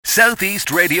Southeast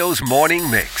Radio's morning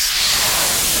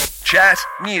mix. Chat,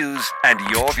 news and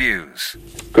your views.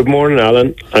 Good morning,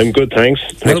 Alan. I'm good, thanks.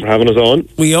 Thanks for having us on.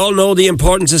 We all know the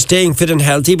importance of staying fit and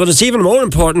healthy, but it's even more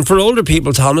important for older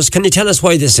people, Thomas. Can you tell us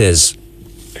why this is?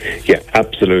 Yeah,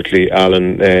 absolutely,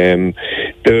 Alan.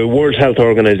 The World Health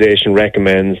Organization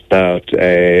recommends that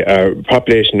our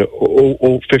population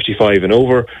 55 and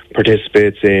over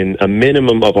participates in a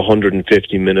minimum of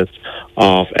 150 minutes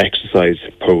of exercise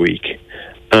per week.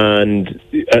 And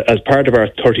as part of our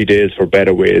 30 Days for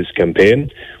Better Ways campaign,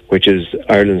 which is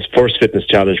Ireland's first fitness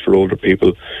challenge for older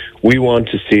people, we want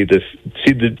to see the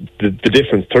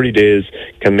difference 30 days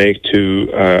can make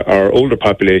to our older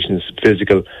population's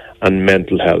physical and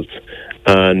mental health.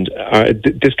 And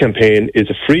this campaign is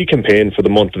a free campaign for the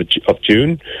month of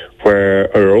June,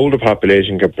 where our older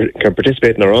population can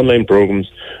participate in our online programs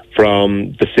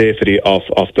from the safety of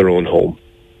their own home.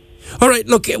 All right,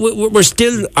 look, we're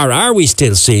still, or are we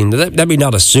still seeing, let me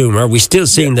not assume, are we still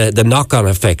seeing the knock-on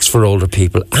effects for older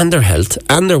people and their health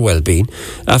and their well-being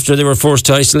after they were forced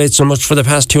to isolate so much for the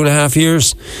past 2.5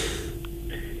 years?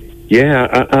 Yeah,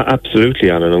 absolutely,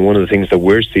 Alan. And one of the things that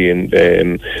we're seeing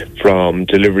from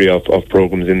delivery of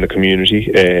programs in the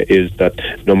community is that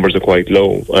numbers are quite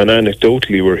low. And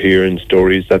anecdotally, we're hearing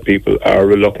stories that people are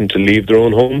reluctant to leave their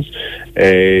own homes.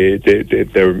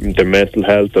 Their mental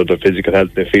health or their physical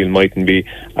health, they feel, mightn't be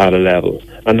at a level.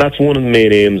 And that's one of the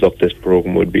main aims of this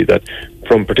program, would be that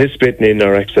from participating in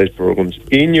our exercise programs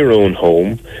in your own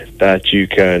home, that you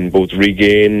can both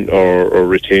regain or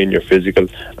retain your physical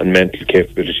and mental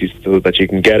capabilities, so that you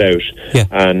can get out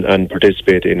and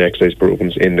participate in exercise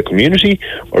programs in the community,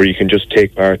 or you can just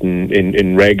take part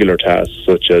in regular tasks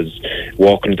such as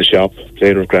walking to the shop,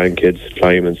 playing with grandkids,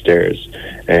 climbing stairs,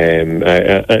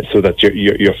 so that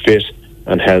you're fit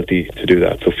and healthy to do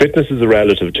that. So fitness is a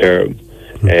relative term.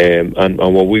 And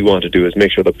what we want to do is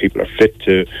make sure that people are fit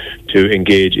to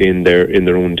engage in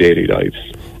their own daily lives.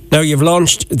 Now, you've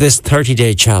launched this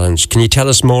 30-day challenge. Can you tell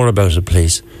us more about it,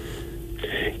 please?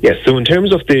 Yes, so in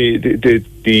terms of the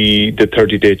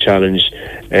 30-day challenge,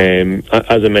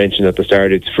 as I mentioned at the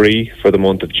start, it's free for the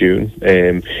month of June,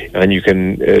 and you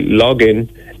can log in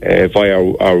via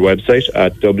our website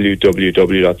at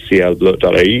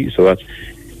www.cielbleu.ie. So that's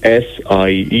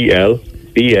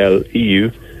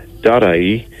SIELBLEU.ie.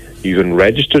 You can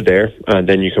register there, and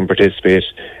then you can participate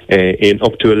in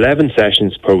up to 11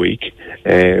 sessions per week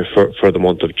for the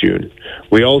month of June.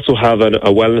 We also have a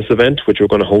wellness event which we're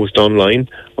going to host online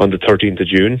on the 13th of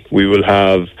June. We will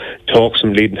have talks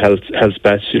from leading health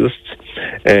specialists,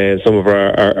 some of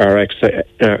our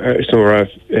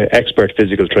expert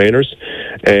physical trainers,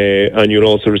 and you'll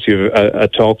also receive a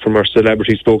talk from our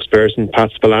celebrity spokesperson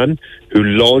Pat Spillane, who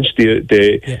launched the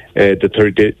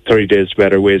 30 Days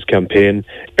Better Ways campaign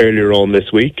earlier on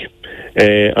this week.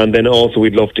 And then also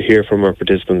we'd love to hear from our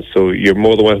participants, so you're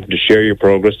more than welcome to share your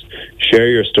progress, share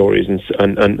your stories, and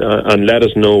let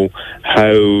us know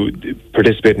how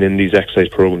participating in these exercise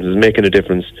programs is making a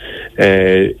difference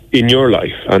in your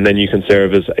life, and then you can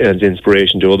serve as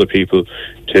inspiration to other people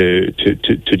to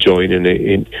join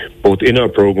in both in our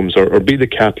programs or be the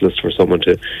catalyst for someone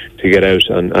to get out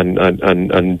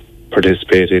and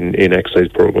participate in exercise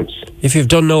programs. If you've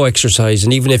done no exercise,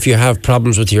 and even if you have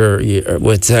problems with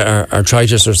with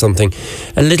arthritis or something,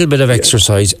 a little bit of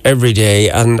exercise every day,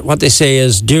 and what they say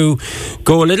is do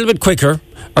go a little bit quicker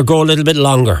or go a little bit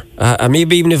longer, and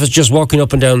maybe even if it's just walking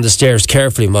up and down the stairs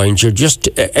carefully, mind you, just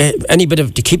any bit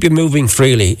of to keep you moving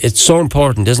freely. It's so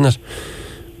important, isn't it?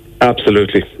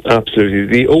 Absolutely.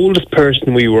 The oldest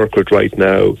person we work with right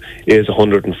now is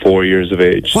 104 years of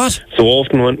age. What? So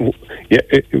often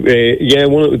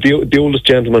the oldest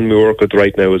gentleman we work with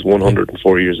right now is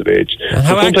 104 years of age.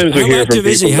 How active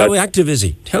is he? How active is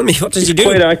he? Tell me, what does he do?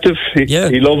 He's quite active.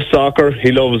 He loves soccer.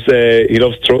 He loves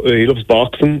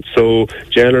boxing. So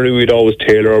generally, we'd always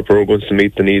tailor our programs to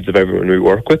meet the needs of everyone we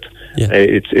work with. Yeah.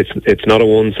 It's not a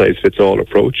one size fits all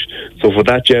approach. So for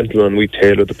that gentleman, we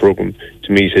tailor the program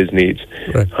to meet his needs,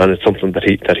 right. And it's something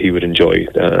that he would enjoy,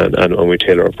 and we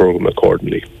tailor our program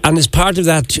accordingly. And as part of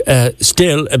that,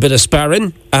 still a bit of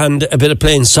sparring and a bit of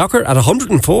playing soccer at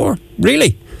 104,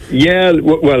 really? Yeah,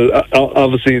 well,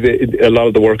 obviously a lot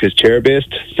of the work is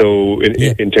chair-based. So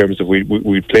in terms of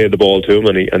we play the ball to him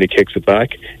and he kicks it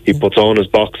back. He puts on his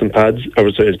boxing pads, or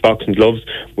his boxing gloves.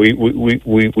 We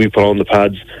put on the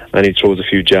pads, and he throws a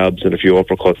few jabs and a few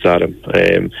uppercuts at him.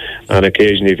 And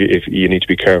occasionally, if you need to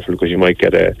be careful, because you might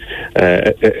get a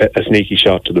sneaky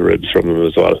shot to the ribs from him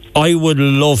as well. I would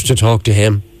love to talk to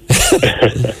him.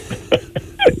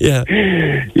 Yeah.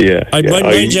 I don't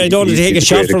want to take a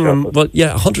shot from him, but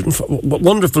yeah, 104,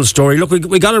 wonderful story. Look,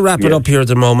 we got to wrap it up here at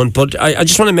the moment, but I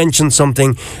just want to mention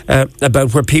something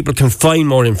about where people can find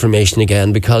more information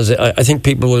again, because I think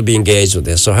people will be engaged with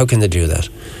this. So how can they do that?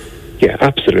 Yeah,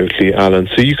 absolutely, Alan.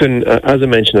 So you can, as I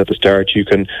mentioned at the start, you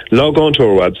can log on to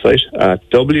our website at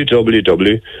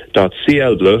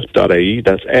www.cielbleu.ie.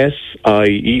 That's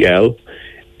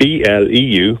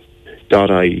SIELBLEU.ie,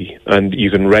 and you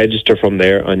can register from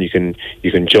there, and you can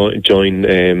join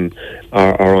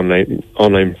our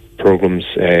online programs.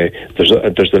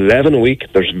 There's 11 a week.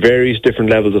 There's various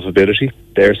different levels of ability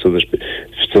there. So there's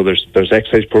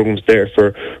exercise programs there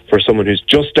for someone who's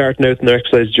just starting out in their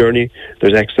exercise journey.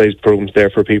 There's exercise programs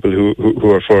there for people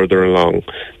who are further along,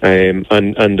 and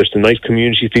there's a nice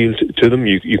community feel to them.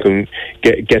 You can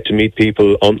get to meet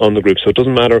people on the group. So it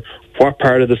doesn't matter what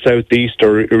part of the southeast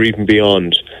or even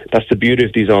beyond. That's the beauty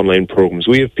of these online programs.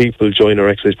 We have people join our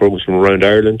exercise programs from around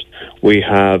Ireland. We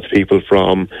have people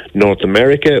from North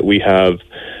America. We have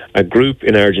a group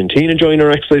in Argentina join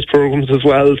our exercise programs as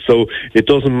well. So it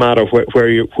doesn't matter where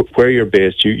you're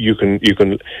based. You can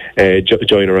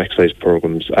join our exercise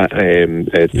programs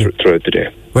throughout the day.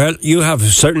 Well, you have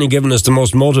certainly given us the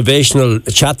most motivational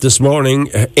chat this morning.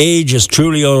 Age is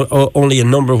truly only a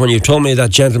number. When you told me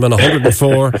that gentleman,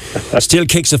 104, still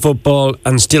kicks a football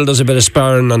and still does a bit of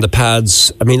sparring on the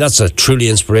pads. I mean, that's a truly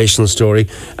inspirational story.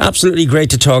 Absolutely great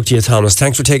to talk to you, Thomas.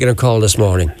 Thanks for taking a call this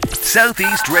morning.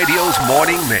 Southeast Radio's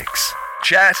Morning Mix.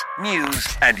 Chat, news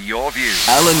and your views.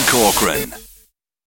 Alan Corcoran.